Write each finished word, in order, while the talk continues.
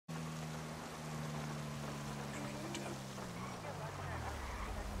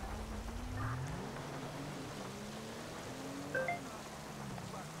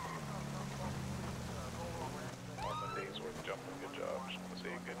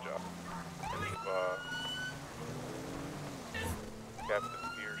job. Captain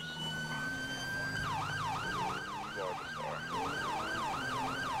Pierce, you are the star.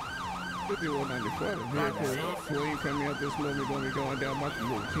 5194, the vehicle fleeing from me at this moment going to be going down Martin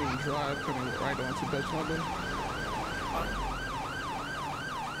Luther King Drive, coming right onto Dutch London.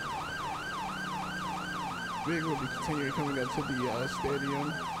 Vehicle will be continuing coming up to the stadium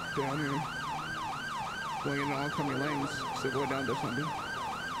down here, going in the oncoming lanes, still going down Dutch London.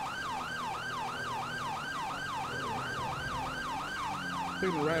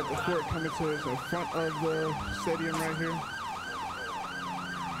 Taking the right at the fort, coming to the front of the stadium right here.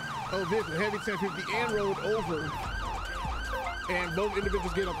 Oh, vehicle heavy 1050 and rolled over, and both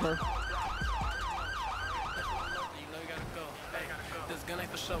individuals get up her. You know you gotta go. Hey, this gun ain't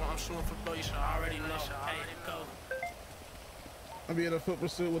for show. I'm shooting for blow. You should already know. Hey, go. I'll be in a foot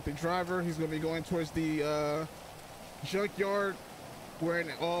pursuit with the driver. He's gonna be going towards the junkyard,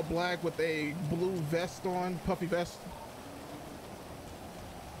 wearing all black with a blue vest on, puffy vest.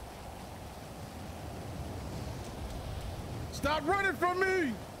 Stop running from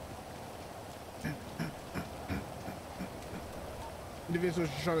me! Individuals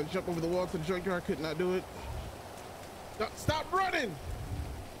trying to jump over the wall to the junkyard, could not do it. Stop running!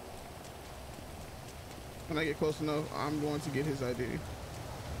 When I get close enough, I'm going to get his ID.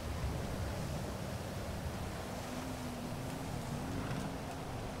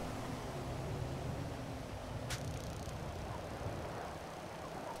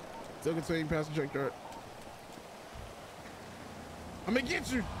 Still continuing past the junkyard. I'm gonna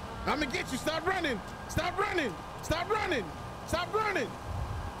get you. I'm gonna get you. Stop running. Stop running. Stop running. Stop running.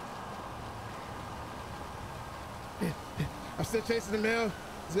 I'm still chasing the male.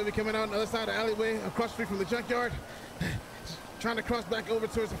 He's gonna be coming out on the other side of the alleyway, across the street from the junkyard, trying to cross back over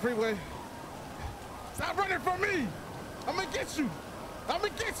towards the freeway. Stop running from me. I'm gonna get you. I'm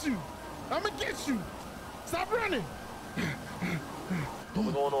gonna get you. I'm gonna get you. Stop running.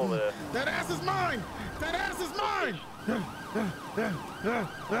 What's going on there? That ass is mine. That ass is mine.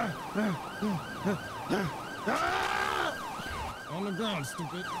 On the ground,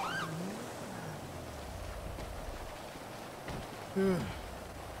 stupid.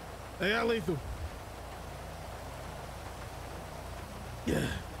 They got lethal. Yeah.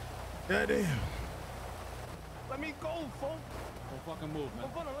 Goddamn. Let me go, folks. Don't fucking move, man.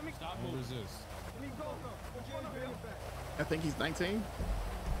 Hold on, let me Stop moving. Resist. Let me go, I think he's 19.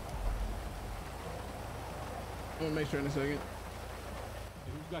 I'm gonna make sure in a second. Hey,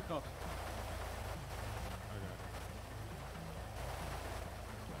 who's got cuffs? I got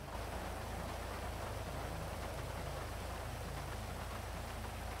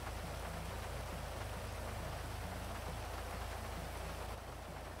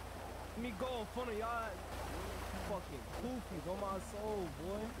Let me go in front of y'all. Fucking goofies on my soul,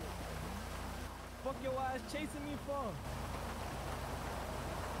 boy. Fuck your ass chasing me from.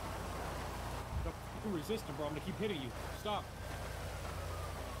 You're resisting, bro. I'm gonna keep hitting you. Stop.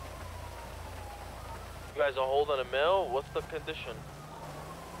 You guys are holding a mill? What's the condition?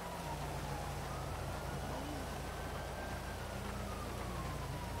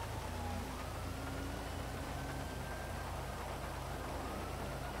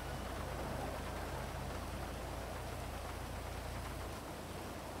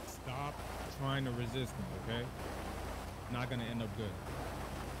 Stop trying to resist him, okay? Not gonna end up good.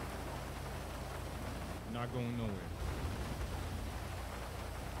 Not going nowhere.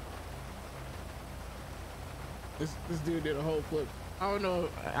 This dude did a whole flip. I don't know.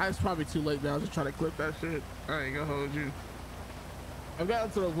 It's probably too late now. I was just trying to clip that shit. I ain't gonna hold you. I've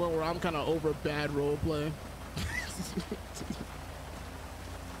gotten to the point where I'm kind of over bad role play.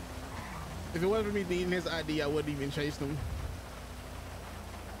 If it wasn't for me needing his ID, I wouldn't even chase him.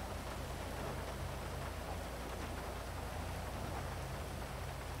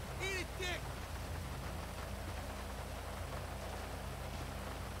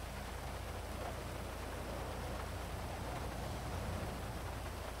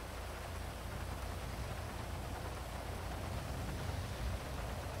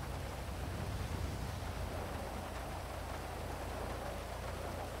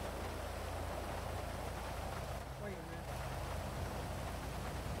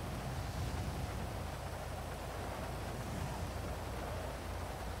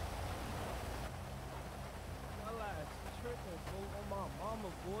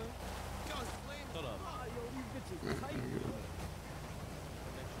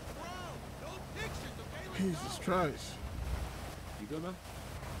 Jesus Christ. You good, man?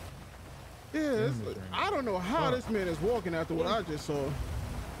 Yeah, I don't know how this man is walking after what I just saw,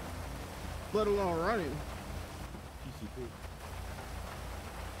 let alone running. PCP.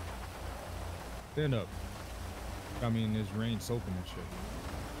 Stand up. I mean, there's rain soaking and shit.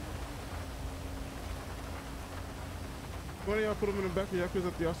 One of y'all put them in the back of y'all cruise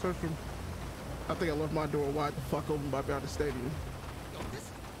up y'all search room. I think I left my door wide the fuck open by the stadium. Yo, this is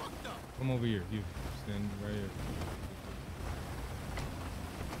fucked up. Come over here. You stand right here.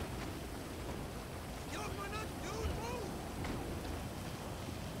 Yo, run up, dude, move.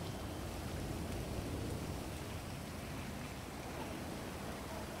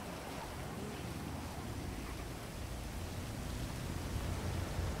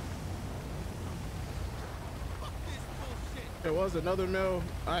 Fuck this bullshit. There was another male.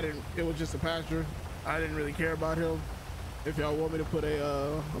 It was just a passenger. I didn't really care about him. If y'all want me to put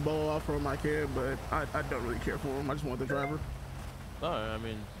a bow off for him, I can, but I don't really care for him. I just want the driver. Alright, I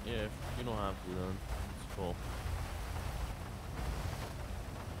mean, yeah, if you don't have to, then it's cool.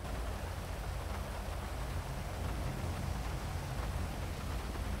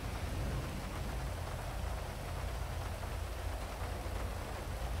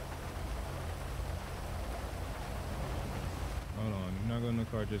 Hold on. You're not going to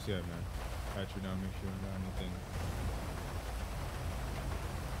the car just yet, man. Pat you down, make sure you don't got anything.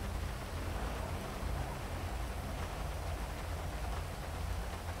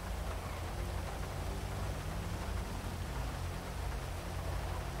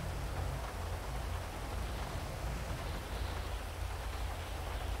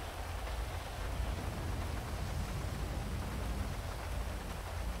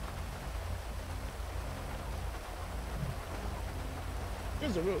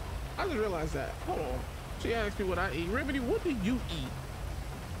 I just realized that. Hold on. She asked me what I eat. Remedy, what do you eat?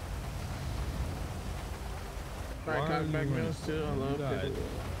 Fried cotton back meals too. I love it.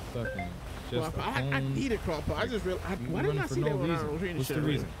 Fucking Well, just I eat a crock pot. I just realized. Why didn't I see that when I was reading What's shit? the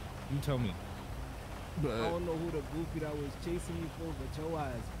reason? You tell me. I But don't know who the goofy that was chasing me for, but your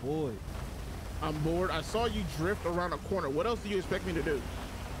ass, boy. I'm bored. I saw you drift around a corner. What else do you expect me to do?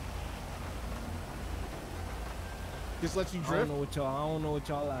 Just let you I drift? don't know what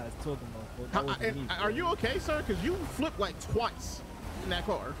y'all ass talking about. That wasn't me, Are bro. you okay, sir? Because you flipped like twice in that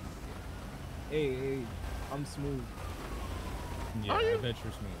car. Hey, I'm smooth. Yeah, Are you? I bet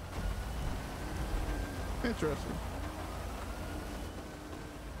you're smooth. Interesting.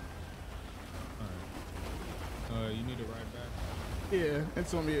 Alright. You need a ride back? Yeah,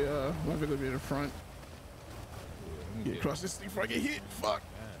 it's gonna be my vehicle will be in the front. Yeah, let me Get across this thing before I get hit. Fuck.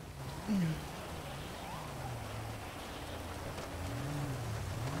 that.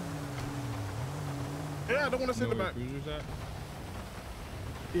 Yeah, I don't want to You sit know in the where back. the cruiser's at?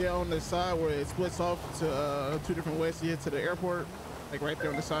 Yeah, on the side where it splits off to two different ways to get to the airport. Like right there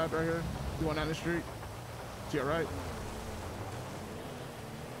on the side right here. You going down the street. To your right.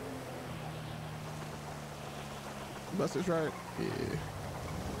 Bus is right. Yeah.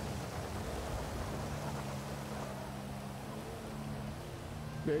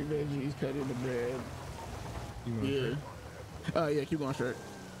 Big veggies cut into bread. You want Yeah. straight? Yeah, keep going straight.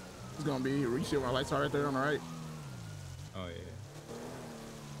 It's gonna be, you see where my lights are right there on the right? Oh, yeah.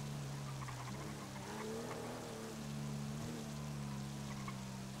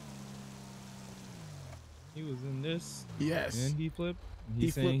 He was in this, Yes. and he flipped. He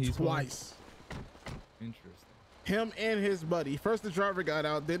He's saying flipped he's twice. Interesting. Him and his buddy. First the driver got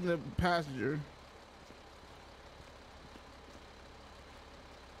out, then the passenger.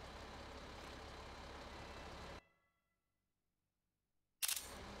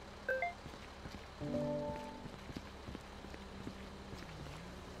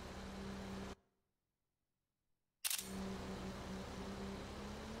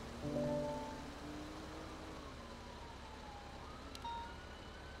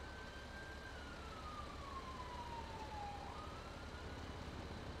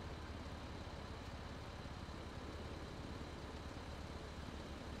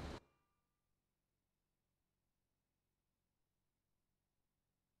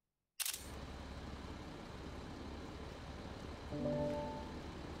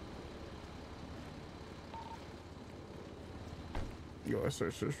 Yo, let's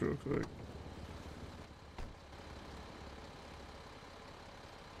search this real quick.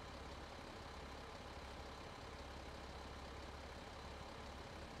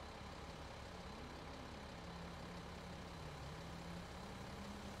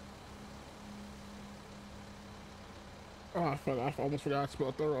 Oh, fuck, I almost forgot to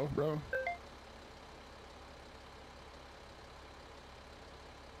spell thorough, bro.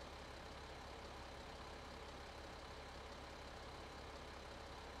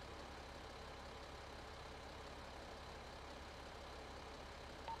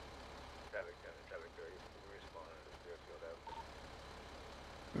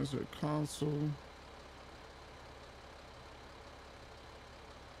 There's a console.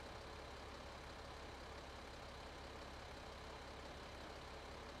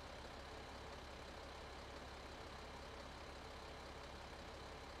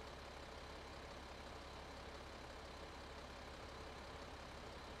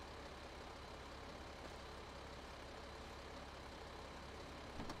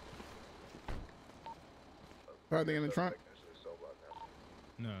 Probably in the trunk.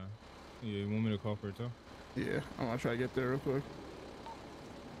 Nah. Yeah, you want me to call for a tow? Yeah, I'm gonna try to get there real quick.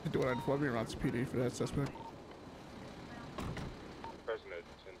 Do what I before me around to PD for that suspect. Present at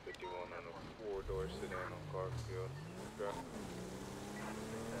 1051 on a 4-door sedan on Garfield Drive.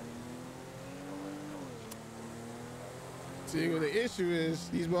 See, what the issue is,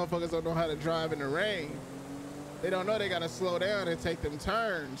 these motherfuckers don't know how to drive in the rain. They don't know they gotta slow down and take them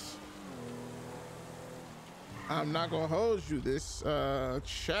turns. I'm not gonna hold you. This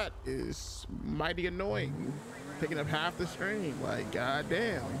chat is mighty annoying, taking up half the screen. Like,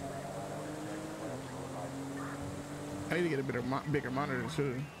 goddamn. I need to get a bigger monitor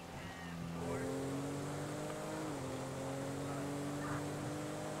too.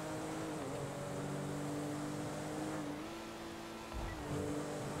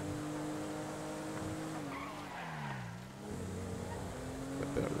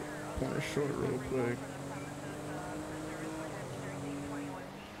 Let that corner short real quick.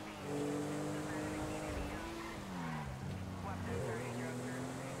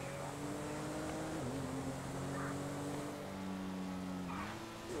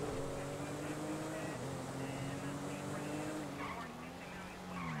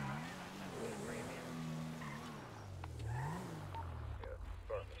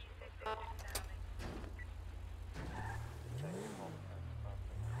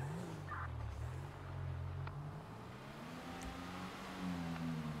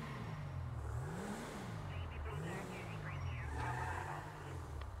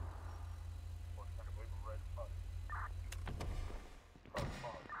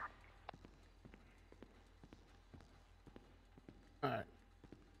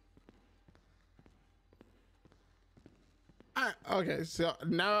 Okay, so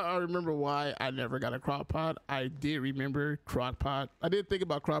now I remember why I never got a crock pot. I did remember crock pot. I did think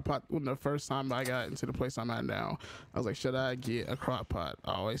about crock pot when the first time I got into the place I'm at now. I was like, should I get a crock pot?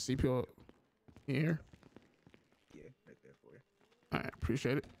 I always see people here. Yeah, right there for you. All right,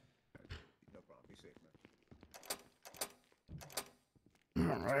 appreciate it. No problem. Be safe, All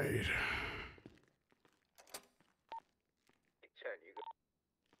man. right.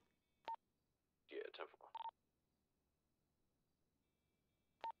 Yeah, 10-4.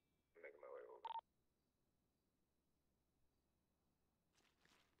 Making my way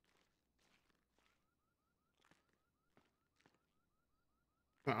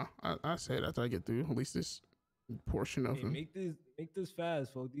over. I said after I get through at least this portion of Hey, them. make this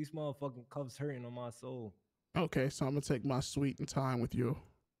fast, folks. These motherfucking cuffs hurting on my soul. Okay, so I'm gonna take my sweet and time with you.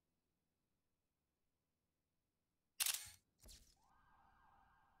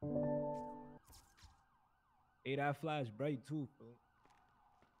 Hey, that flash bright too, folks.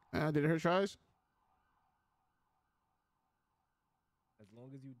 Did it hurt your eyes? As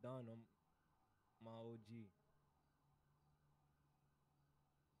long as you done, I'm my OG.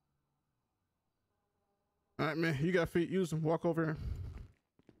 All right, man. You got feet. Use them. Walk over here.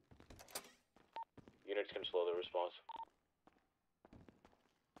 Units can slow the response.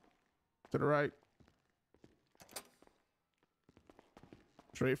 To the right.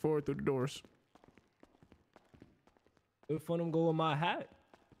 Straight forward through the doors. Good for them go with my hat.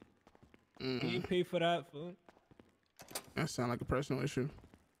 You ain't pay for that, fool. That sound like a personal issue.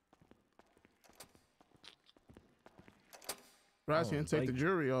 Bryce can take the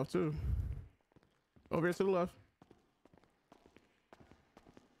jewelry off too. Over here to the left.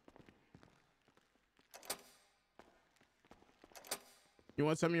 You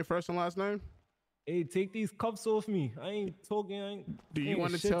want to tell me your first and last name? Hey, take these cuffs off me. I ain't talking. Do you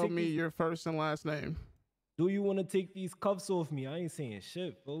want to tell me your first and last name? Do you want to take these cuffs off me? I ain't saying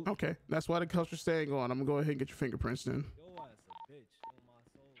shit, folks. Okay, that's why the cuffs are staying on. I'm gonna go ahead and get your fingerprints then. Yo ass a bitch on my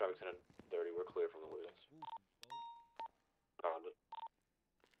soul. Traffic 10-30, we're clear from the witness. Found it.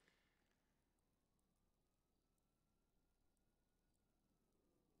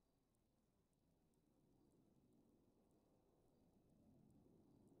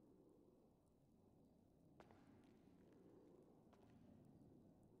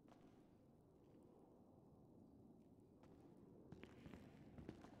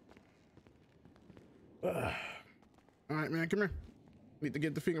 All right, man, come here. Need to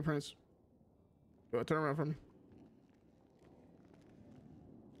get the fingerprints. Go ahead, turn around for me.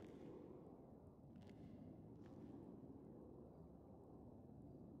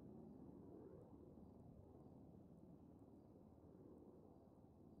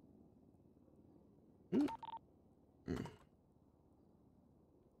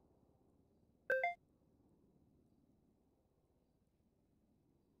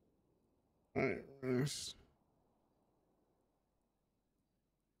 All right,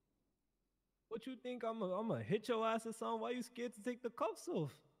 What What you think? I'm hit your ass or something? Why you scared to take the cuffs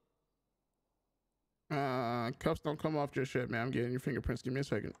off? Cuffs don't come off just yet, man. I'm getting your fingerprints. Give me a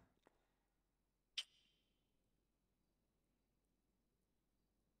second.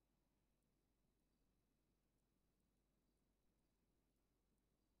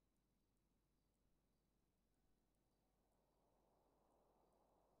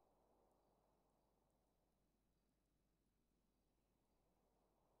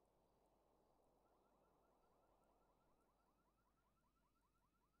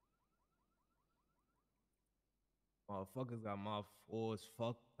 Motherfuckers got my fours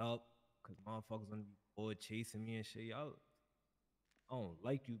fucked up because motherfuckers gonna be bored chasing me and shit. Y'all, I don't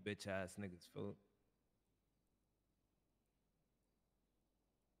like you bitch ass niggas, Phil.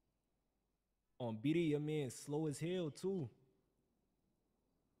 On BD, your man slow as hell too.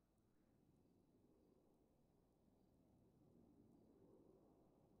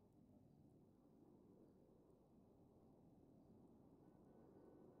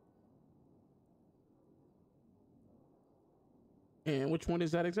 And which one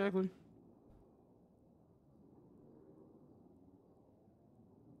is that exactly?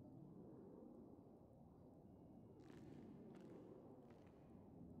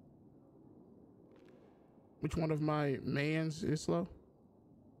 Which one of my mans is slow?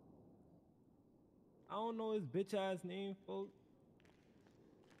 I don't know his bitch ass name, folks.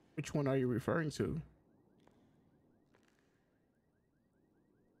 Which one are you referring to?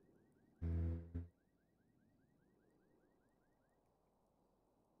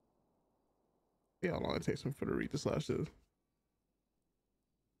 Yeah, how long it takes me for to read the slash to.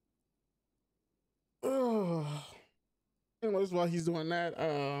 Oh. Anyways, while he's doing that,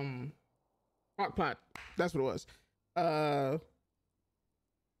 hot pot. That's what it was. I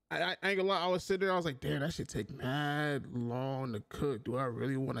ain't gonna lie, I was sitting there, I was like, damn, that should take mad long to cook. Do I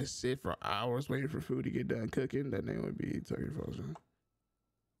really want to sit for hours waiting for food to get done cooking? That name would be Tucker Foster.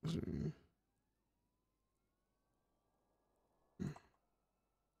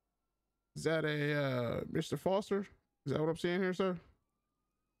 Is that a Mr. Foster? Is that what I'm seeing here, sir?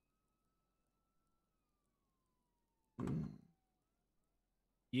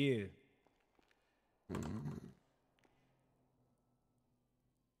 Yeah.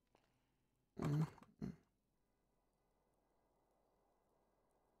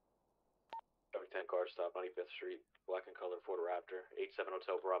 Traffic 10 car stop, 95th Street, black and color Ford Raptor, 87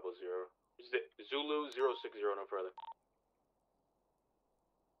 Hotel Bravo 0. Zulu 060, no further.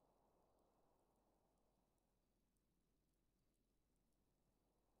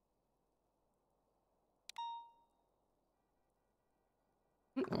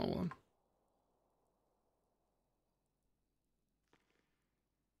 Hold on.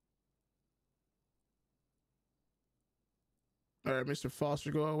 All right, Mr.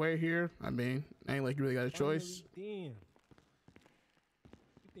 Foster, go away here. I mean, ain't like you really got a choice. Damn. You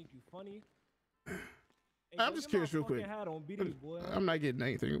think you funny? Hey, I'm just curious real quick. Hat on, BD, boy. I'm not getting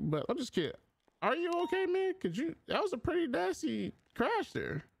anything, but I'm just kidding. Are you okay, man? Could you? That was a pretty nasty crash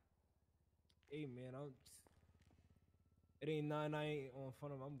there. Hey, man, it ain't nine. I ain't on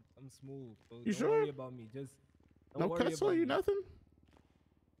front of him. I'm smooth. So You don't sure? worry about me. Just don't No worry cuts about on you, me. nothing?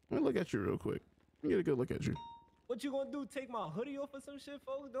 Let me look at you real quick. Let me get a good look at you. What you gonna do? Take my hoodie off or some shit,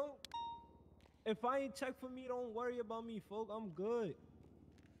 folks? Don't. If I ain't check for me, don't worry about me, folks. I'm good.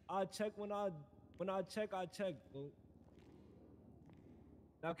 I check when I check, folks.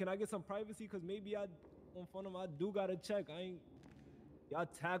 Now, can I get some privacy? Cause maybe on front of him, I do gotta check. Y'all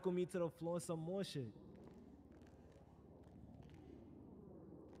tackle me to the floor and some more shit.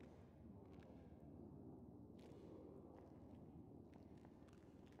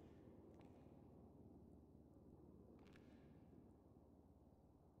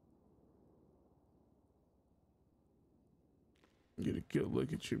 Get a good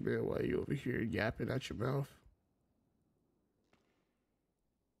look at you, man, while you over here yapping at your mouth.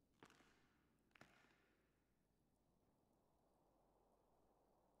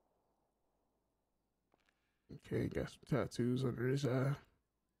 Okay, got some tattoos under his eye.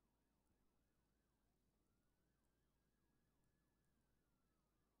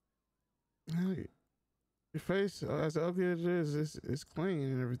 Hey, your face, as ugly as it is, it's clean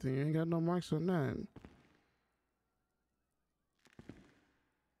and everything. You ain't got no marks on that.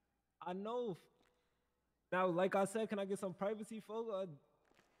 I know. Now, like I said, can I get some privacy, folks?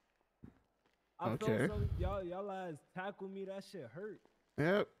 I Okay. felt so y'all guys tackle me. That shit hurt.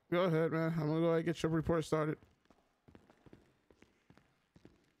 Yep, go ahead, man. I'm gonna go ahead and get your report started.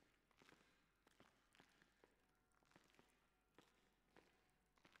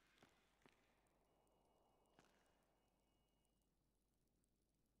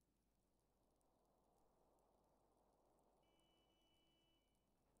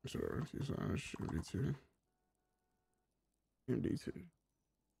 Sorry, should be two. MD2.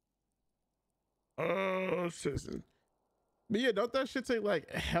 Oh, citizen. But yeah, don't that shit take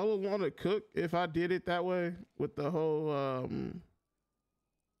like hella long to cook if I did it that way with the whole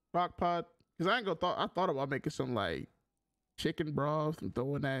crock pot? Cause I thought about making some like chicken broth and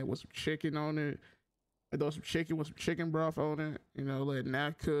throwing that with some chicken on it. I throw some chicken with some chicken broth on it, you know, letting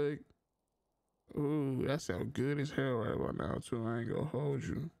that cook. Ooh, that sounds good as hell right about now too. I ain't gonna hold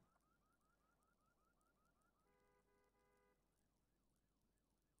you.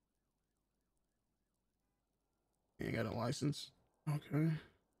 Ain't got a license. Okay.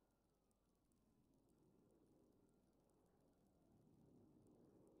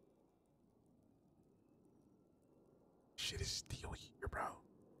 Shit is still here, bro.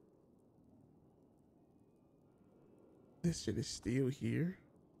 This shit is still here.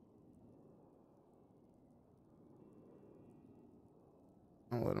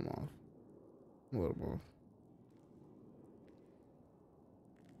 I'll let him off. I'll let him off.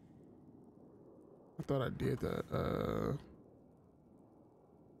 I thought I did that.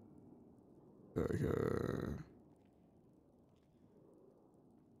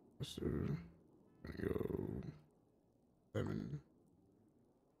 So gonna go 7.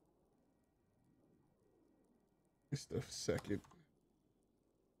 It's the second.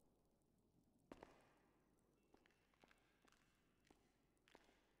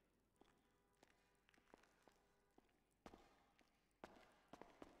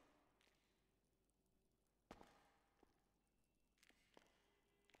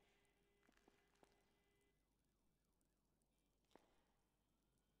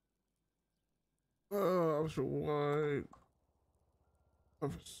 Officer White,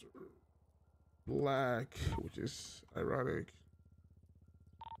 Officer Black, which is ironic.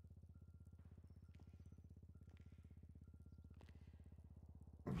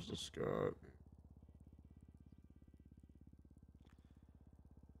 Officer Scott.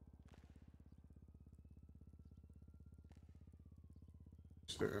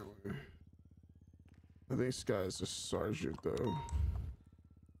 Stanley. I think Scott is a sergeant though.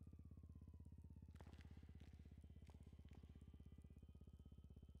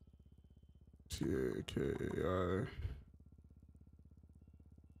 TAKI.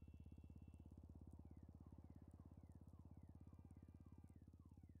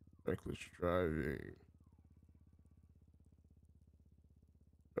 Reckless driving.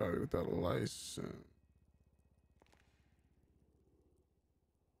 Driving without a license.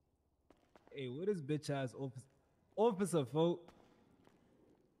 Hey, what is bitch ass officer, folk?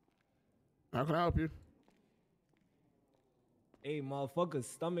 How can I help you? Hey, motherfucker,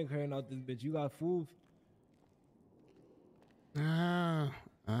 stomach hurting out this bitch. You got food?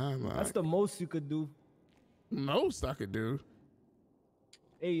 That's the most you could do. Most I could do.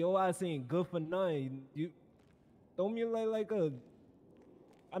 Hey, your ass ain't good for nothing. You throw me like a.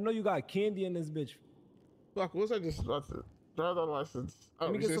 I know you got candy in this bitch. Fuck, what's I just about to drive that license? Oh,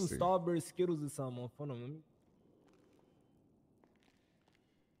 Let me get some Starburst Skittles or something on front of me.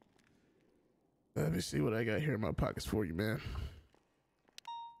 Let me see what I got here in my pockets for you, man.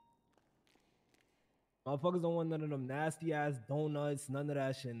 Motherfuckers don't want none of them nasty ass donuts, none of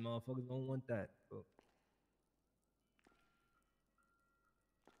that shit. Motherfuckers don't want that. Bro.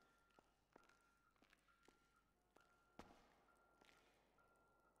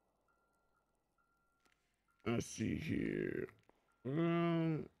 Let's see here.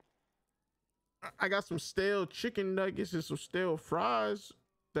 I got some stale chicken nuggets and some stale fries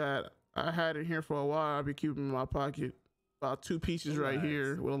that I had in here for a while. I'll be keeping in my pocket. About 2 pieces right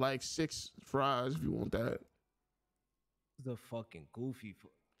here with like 6 fries if you want that. The fucking goofy.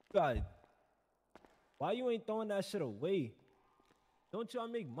 God, why you ain't throwing that shit away? Don't y'all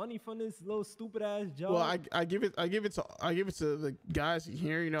make money from this little stupid ass job? Well, I give it to the guys in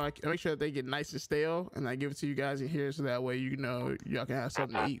here. You know, I make sure that they get nice and stale, and I give it to you guys in here so that way you know y'all can have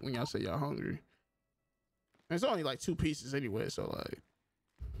something to eat when y'all say y'all hungry. And it's only like 2 pieces anyway, so like,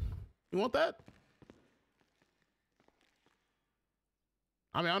 you want that?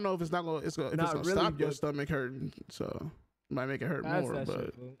 I mean, I don't know if it's not gonna stop your stomach hurting, so it might make it hurt more. But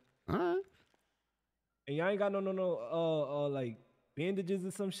shit, all right. And y'all ain't got no like bandages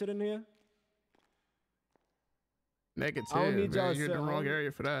or some shit in here? Negative. I don't need y'all. You're in the wrong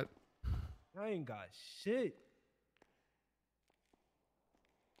area for that. I ain't got shit.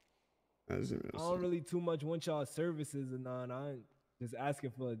 I don't really too much want y'all services or none. I ain't just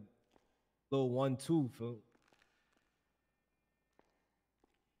asking for a little 1-2 for.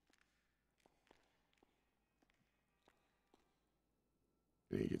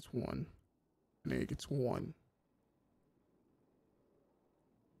 And he gets 1. And he gets 1.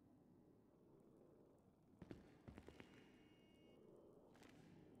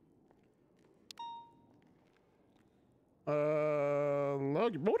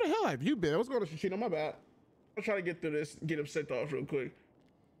 Logan, where the hell have you been? What's going on, Shishino? My bad. I'll try to get through this, get him sent off real quick.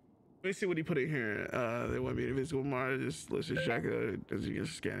 Let me see what he put in here. They want me to physical monitor. Let's just check it. As you get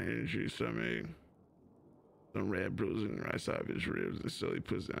scanning energy, stomach, some red bruising right side of his ribs. And so he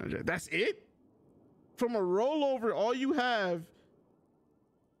puts down. That's it? From a rollover, all you have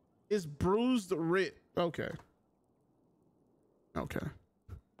is bruised rib. Okay. Okay.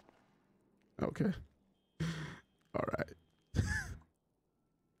 Okay. All right.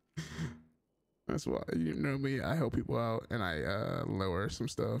 That's why, you know me, I help people out and I lower some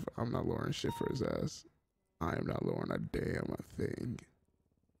stuff. I'm not lowering shit for his ass. I am not lowering a damn thing.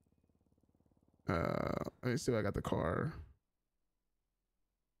 Let me see if I got the car.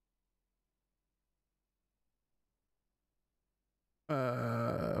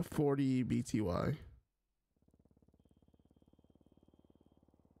 Uh, 40 BTY.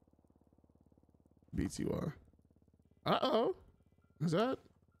 BTY. Uh-oh. Is that?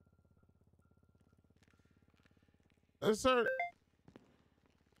 Sir.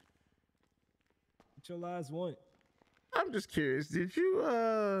 What's your last one? I'm just curious. Did you,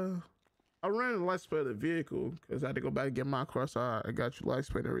 I ran the license plate of the vehicle because I had to go back and get my car, so I got your license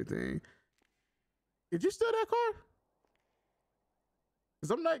plate and everything. Did you steal that car?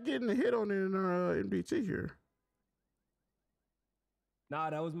 Because I'm not getting a hit on it in NBT here. Nah,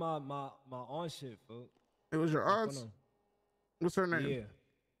 that was my aunt shit, folks. It was your aunt's? What's her name? Yeah.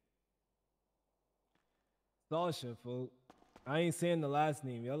 Sasha, folks. I ain't saying the last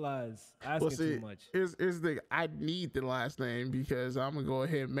name. Your lies asking too much. Here's the I need the last name because I'm gonna go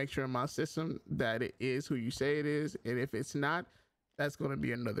ahead and make sure in my system that it is who you say it is, and if it's not, that's gonna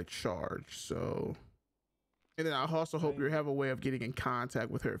be another charge. So, and then I also hope you have a way of getting in contact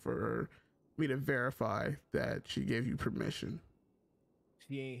with her for me to verify that she gave you permission.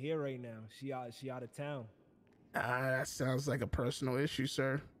 She ain't here right now. She out of town. That sounds like a personal issue,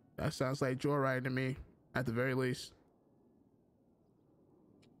 sir. That sounds like joyride to me, at the very least.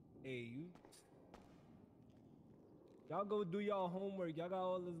 Hey, y'all go do y'all homework. Y'all got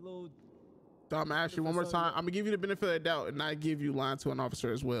all this little. So I'm gonna ask you one more time. I'm gonna give you the benefit of the doubt and not give you lying to an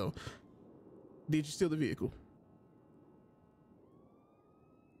officer as well. Did you steal the vehicle?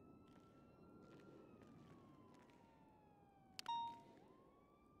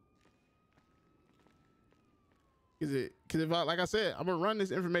 Because if I, like I said, I'm gonna run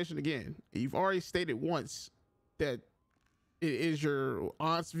this information again. You've already stated once that it is your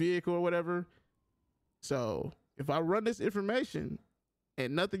aunt's vehicle or whatever. So if I run this information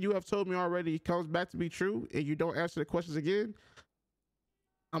and nothing you have told me already comes back to be true and you don't answer the questions again,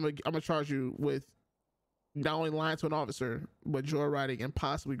 I'm gonna charge you with not only lying to an officer, but joyriding and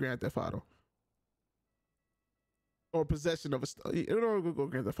possibly Grand Theft Auto. Or possession of a, go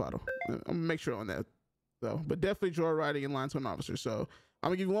Grand Theft Auto. I'm gonna make sure on that though, but definitely joyriding and lying to an officer. So I'm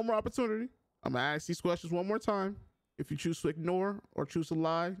gonna give you one more opportunity. I'm gonna ask these questions one more time. If you choose to ignore or choose to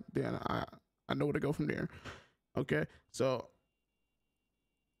lie, then I know where to go from there. Okay, so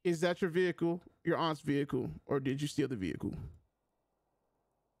is that your vehicle, your aunt's vehicle, or did you steal the vehicle?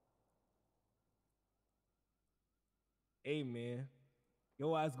 Hey man,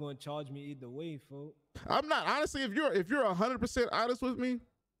 your ass gonna charge me either way, folks. I'm not, honestly. If you're 100% honest with me,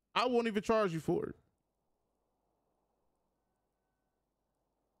 I won't even charge you for it.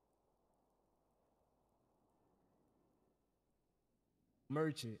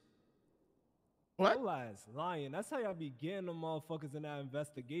 Merchant. What? Your lies lying. That's how y'all be getting them motherfuckers in that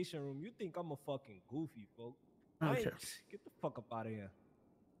investigation room. You think I'm a fucking goofy, folks? Okay. Get the fuck up out of here.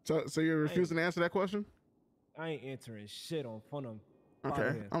 So you're refusing to answer that question? I ain't answering shit on phone them.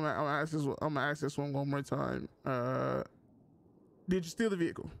 Okay. I'm gonna ask this one more time. Did you steal the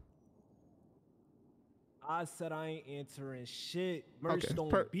vehicle? I said I ain't answering shit. Merch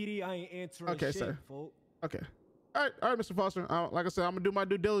don't beat it. I ain't answering shit, sir. folks. Okay. All right, Mr. Foster. Like I said, I'm gonna do my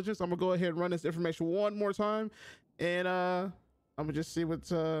due diligence. I'm gonna go ahead and run this information one more time, and I'm gonna just see what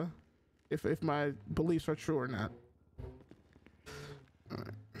if my beliefs are true or not. All right.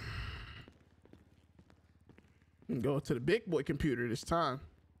 Go to the big boy computer this time,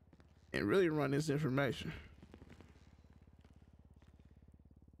 and really run this information.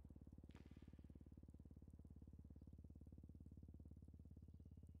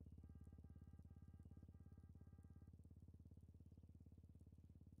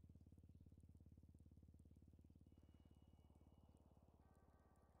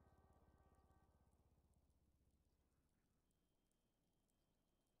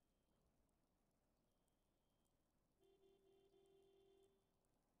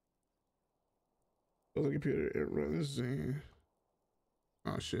 Go to the computer. It runs.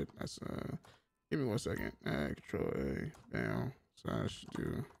 Oh shit. That's Give me 1 second. Control A. Bam. Slash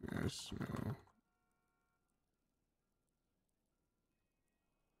do. Yes. No.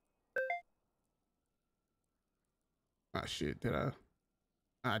 Ah, shit. Did I?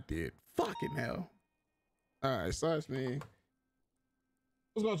 I did. Fucking hell. All right. So that's me.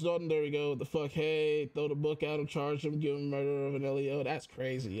 Let's go to Dalton. There we go. What the fuck? Hey, throw the book out and charge him. Give him murder of an LEO. That's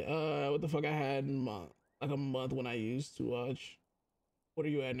crazy. What the fuck? I had like a month when I used to watch. What are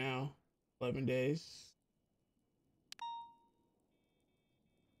you at now? 11 days.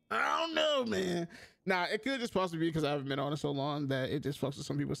 I don't know, man. Nah, it could just possibly be because I haven't been on it so long that it just fucks with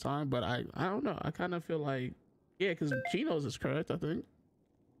some people's time. But I don't know. I kind of feel like, yeah, because Chino's is correct, I think.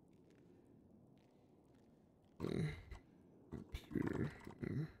 Computer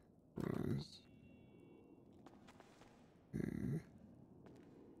runs.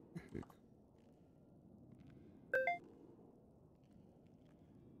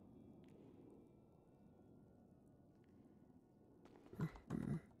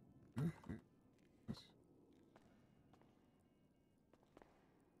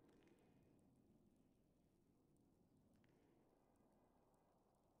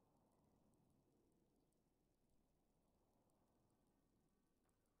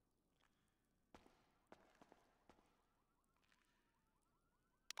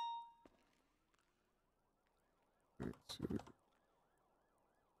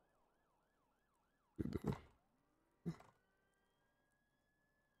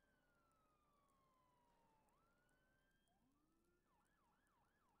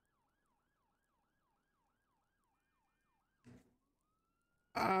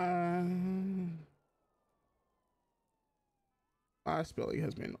 My spelling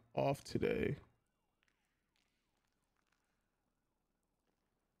has been off today.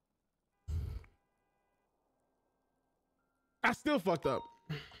 I still fucked up.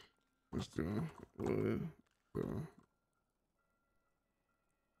 Let's do it.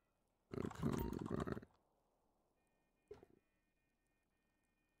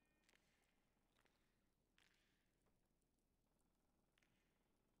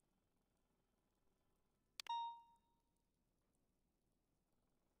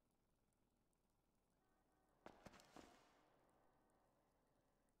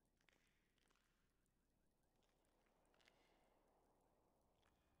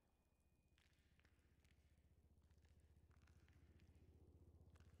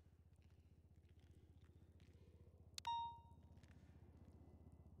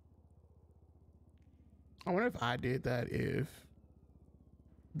 I wonder if I did that, if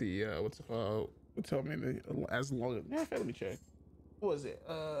the what's it called would tell me the, as long as, yeah, let me check. What was it?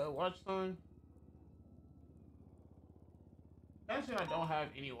 Watch time. Actually, I don't have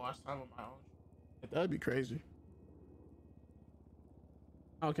any watch time on my own. That'd be crazy.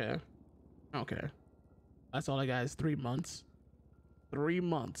 Okay. That's all I got is 3 months. 3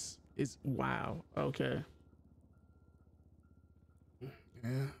 months is wow. Okay.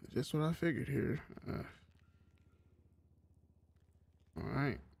 Yeah, just what I figured here. All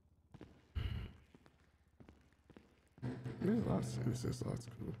right. There's lots. This is lots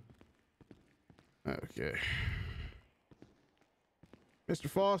cool. Okay. Mr.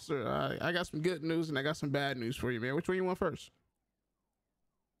 Foster, I got some good news and I got some bad news for you, man. Which one you want first?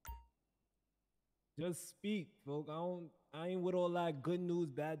 Just speak, folk. I ain't with all that good news,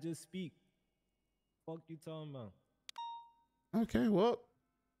 bad. Just speak. Fuck you talking about? Okay, well,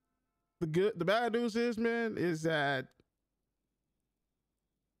 the bad news is, man, is that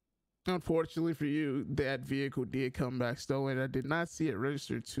unfortunately for you, that vehicle did come back stolen. I did not see it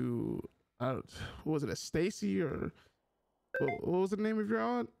registered to, what was it, a Stacy, or what was the name of your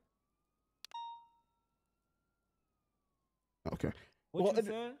aunt? Okay. What you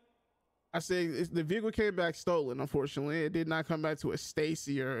said? I say the vehicle came back stolen. Unfortunately, it did not come back to a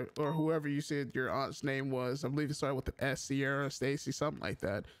Stacy or whoever you said your aunt's name was. I believe it started with the S, Sierra, Stacy, something like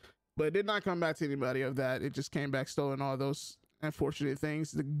that. But it did not come back to anybody of that. It just came back stolen. All those unfortunate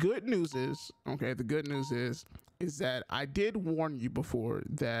things. The good news is, okay, the good news is that I did warn you before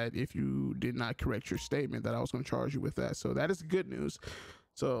that if you did not correct your statement, that I was going to charge you with that. So that is good news.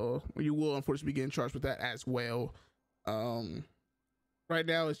 So you will unfortunately be getting charged with that as well. Right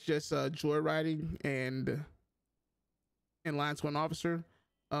now, it's just joyriding and line to an officer.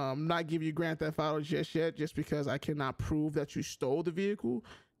 Not give you Grand Theft Auto just yet, just because I cannot prove that you stole the vehicle,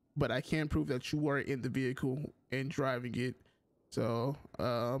 but I can prove that you were in the vehicle and driving it. So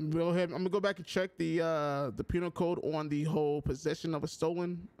go ahead. I'm gonna go back and check the penal code on the whole possession of a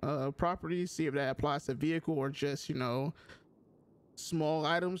stolen property, see if that applies to vehicle or just, you know, small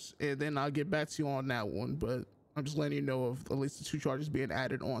items, and then I'll get back to you on that one. But I'm just letting you know of at least the 2 charges being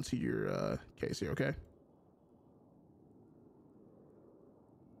added onto your case here, okay?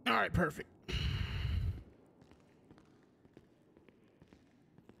 All right, perfect.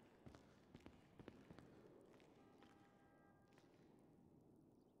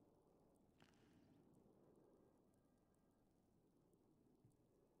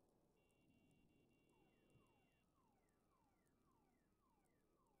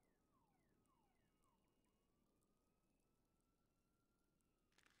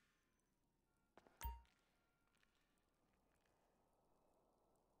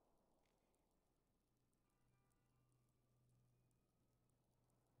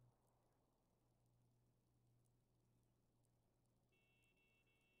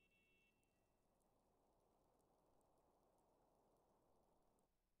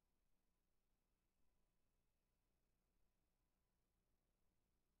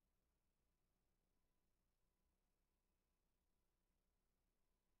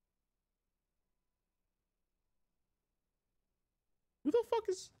 Who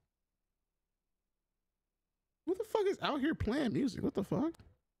the fuck is out here playing music? What the fuck?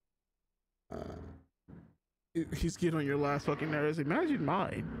 He's getting on your last fucking nerves. Imagine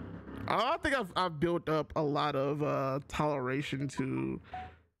mine. I think I've built up a lot of toleration to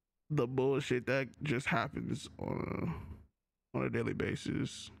the bullshit that just happens on a daily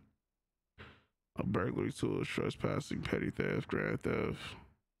basis. A burglary, tools, trespassing, petty theft, grand theft.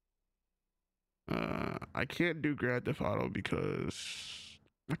 I can't do grand theft auto because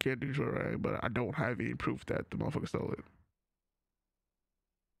I can't do joyride, but I don't have any proof that the motherfucker stole it.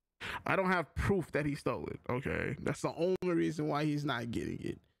 I don't have proof that he stole it. Okay, that's the only reason why he's not getting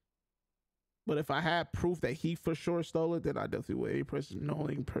it. But if I had proof that he for sure stole it, then I definitely would. A person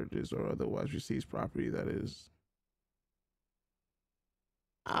knowing purchase or otherwise receives property that is.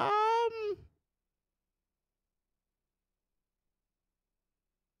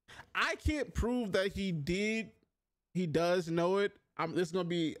 I can't prove that he did. He does know it. This is gonna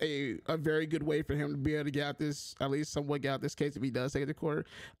be a very good way for him to be able to get out this, at least somewhat get out this case if he does take it to court.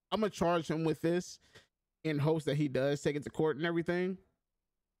 I'm gonna charge him with this in hopes that he does take it to court and everything,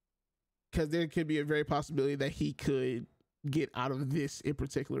 because there could be a very possibility that he could get out of this in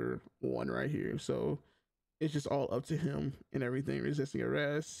particular one right here. So it's just all up to him and everything. Resisting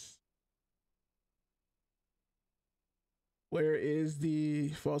arrest. Where is the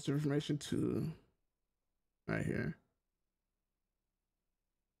false information to? Right here.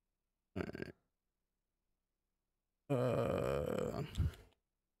 All right.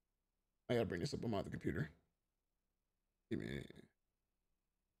 I gotta bring this up on my other computer. Give me.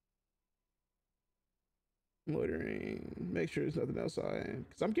 Loitering. Make sure there's nothing outside.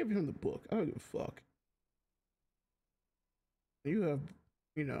 Because I'm giving him the book. I don't give a fuck. You have,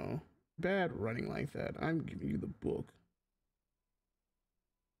 you know, bad running like that. I'm giving you the book.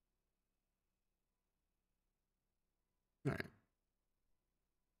 All right.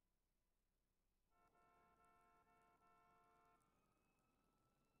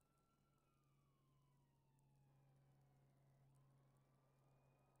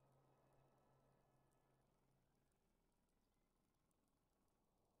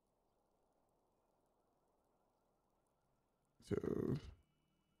 So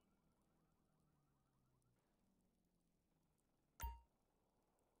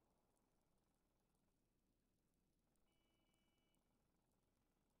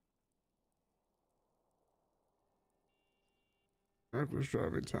reckless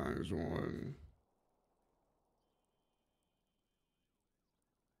driving times 1.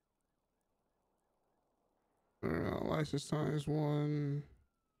 License times 1.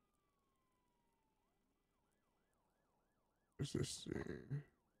 Resisting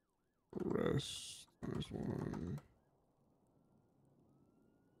arrest times 1.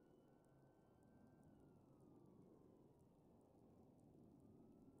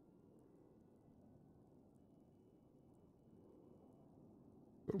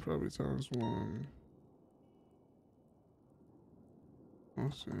 So probably times 1.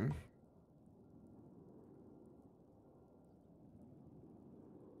 Awesome.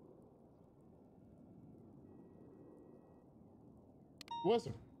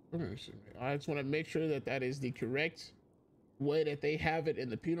 Wasn't. I just want to make sure that that is the correct way that they have it in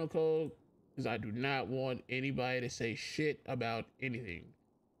the penal code, because I do not want anybody to say shit about anything.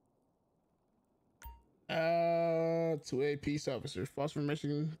 2A peace officer, false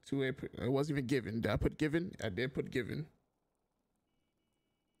information. 2A. It wasn't even given. Did I put given? I did put given.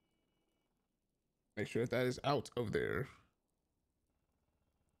 Make sure that is out of there.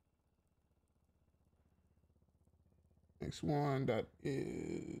 Next one that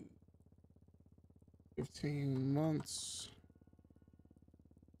is 15 months.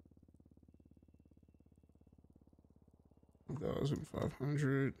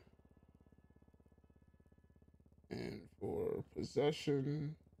 $1,500. And for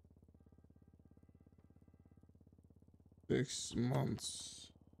possession, 6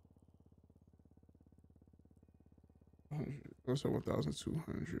 months. Also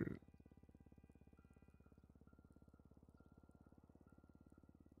 1,200.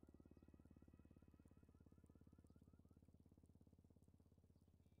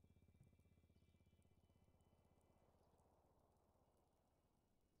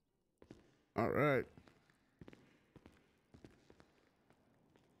 All right.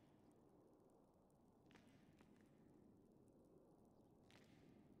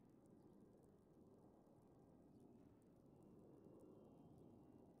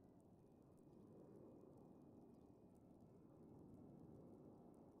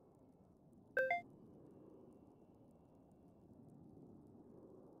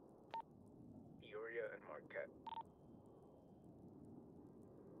 Peoria and Marquette.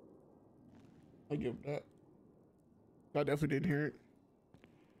 I give that. I definitely didn't hear it.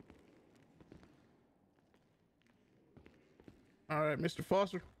 All right, Mr.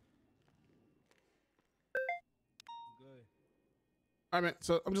 Foster. Good. All right, man.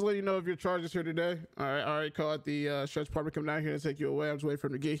 So I'm just letting you know of your charges here today. All right, I already called the sheriff's department come down here and take you away. I'm just waiting for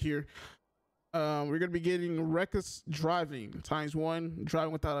him to get here. We're gonna be getting reckless driving ×1,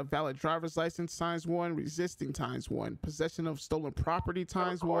 driving without a valid driver's license ×1, resisting ×1, possession of stolen property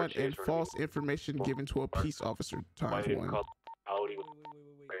 ×1, and false information given to a peace officer ×1. Audi.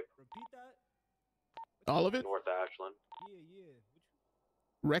 Wait. Repeat that. All of it? North Ashland. Yeah.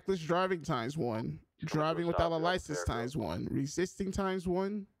 Reckless driving ×1, driving without a license ×1, resisting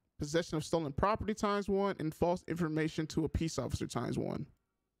 ×1, possession of stolen property ×1, and false information to a peace officer ×1.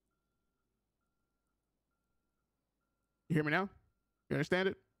 You hear me now? You understand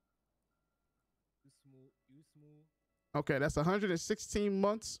it? You smooth. Okay, that's 116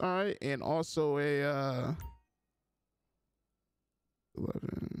 months, all right, and also a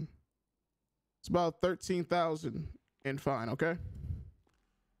 11. It's about 13,000 in fine, okay?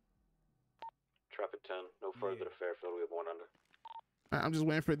 Traffic 10. No further to Fairfield. We have one under. All right, I'm just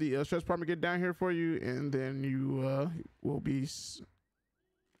waiting for the sheriff's department to get down here for you, and then you will be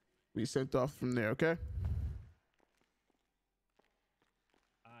sent off from there, okay?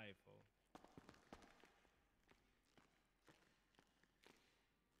 Alright, folks.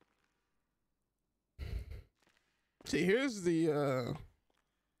 See, here's the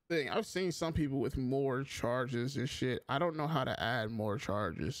thing. I've seen some people with more charges and shit. I don't know how to add more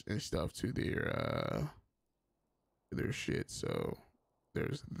charges and stuff to their shit. So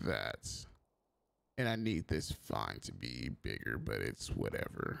there's that. And I need this fine to be bigger, but it's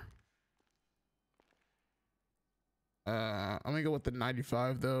whatever. I'm gonna go with the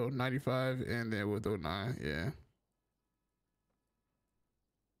 95 though. 95 and then with 09, yeah.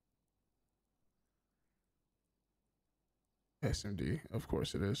 SMD, of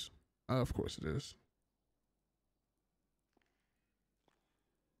course it is. Of course it is.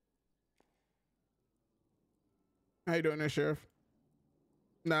 How you doing there, Sheriff?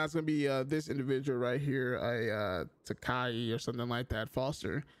 Nah, it's gonna be this individual right here, Takai or something like that,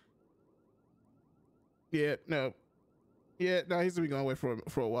 Foster. Yeah, no. Yeah, no, he's gonna be going away for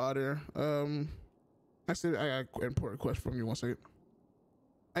a while there. Actually, I got an important question from you. 1 second.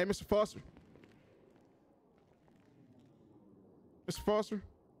 Hey, Mr. Foster. Mr. Foster.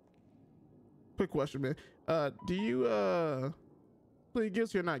 Quick question, man. Do you plead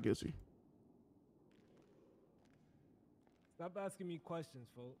guilty or not guilty? Stop asking me questions,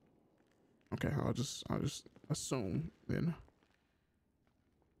 folks. Okay, I'll just assume then.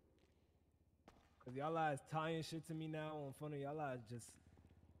 Cause y'all guys tying shit to me now in front of y'all guys just.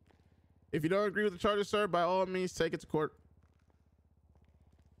 If you don't agree with the charges, sir, by all means, take it to court.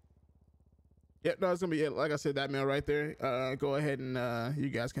 Yep, no, it's gonna be it. Like I said, that man right there. Go ahead and you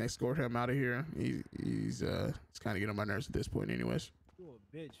guys can escort him out of here. He's kind of getting on my nerves at this point, anyways. You a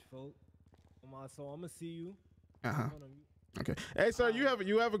bitch, folks. So I'm gonna see you. Okay. Hey, sir, you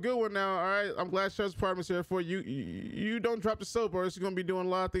have a good one now. All right. I'm glad Sheriff's Department's here for you. You don't drop the soap, or else you're gonna be doing a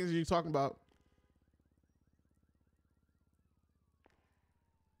lot of things that you're talking about.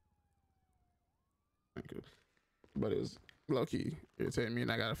 Thank you. But it was low key irritating me,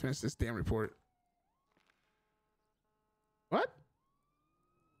 and I gotta finish this damn report. What?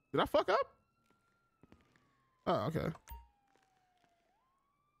 Did I fuck up? Oh, okay.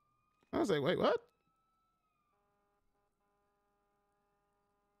 I was like, wait, what?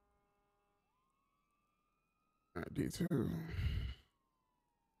 All right, D2.